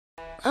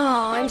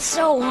I'm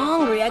so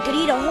hungry I could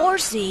eat a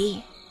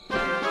horsey.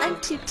 I'm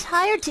too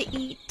tired to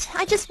eat.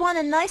 I just want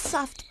a nice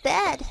soft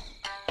bed.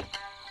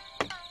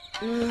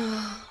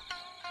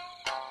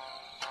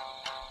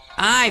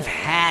 I've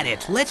had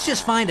it. Let's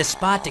just find a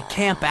spot to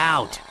camp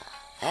out.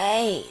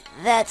 Hey,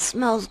 that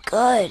smells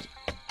good.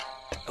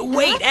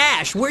 Wait,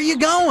 Ash, where you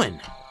going?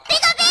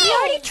 We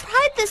already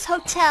tried this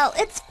hotel.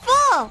 It's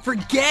full.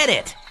 Forget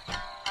it.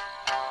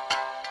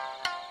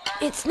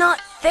 It's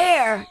not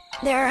fair.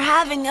 They're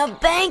having a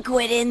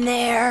banquet in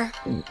there.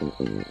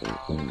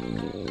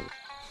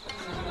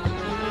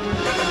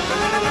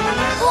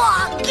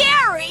 Whoa,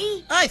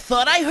 Gary! I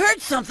thought I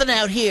heard something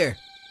out here.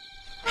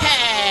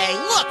 Hey,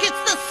 look,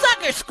 it's the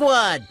Sucker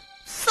Squad.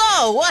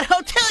 So, what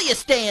hotel you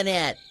staying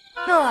at?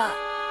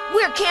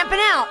 We're camping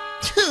out.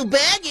 Too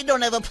bad you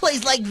don't have a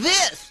place like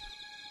this.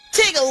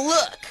 Take a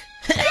look.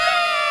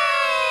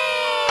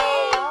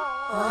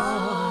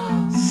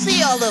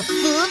 See all the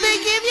food they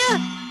give you?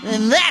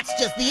 And that's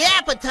just the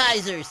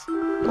appetizers.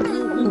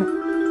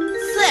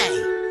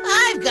 Say,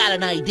 I've got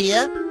an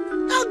idea.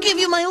 I'll give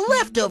you my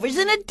leftovers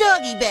in a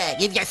doggy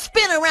bag if you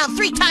spin around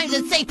 3 times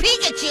and say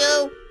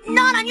Pikachu.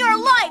 Not on your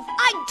life!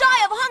 I'd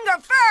die of hunger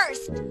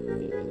first!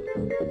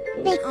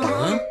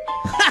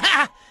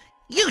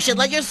 You should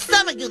let your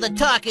stomach do the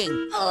talking.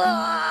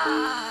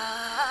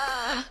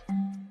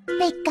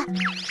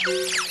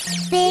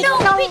 No,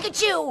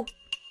 Pikachu!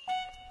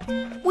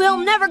 We'll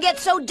never get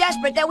so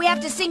desperate that we have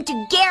to sink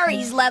to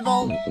Gary's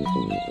level.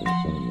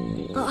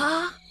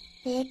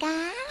 Even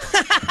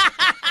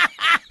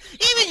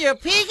your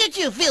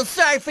Pikachu feels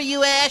sorry for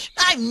you, Ash.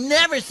 I've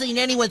never seen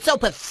anyone so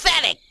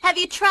pathetic. Have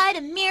you tried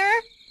a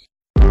mirror?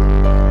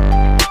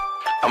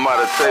 I'm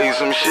about to tell you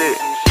some shit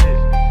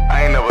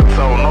I ain't never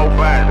told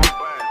nobody.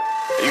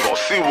 You gon'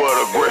 see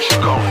where the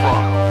aggression come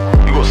from.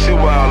 You gon' see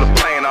where all the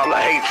pain, all the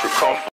hatred come from.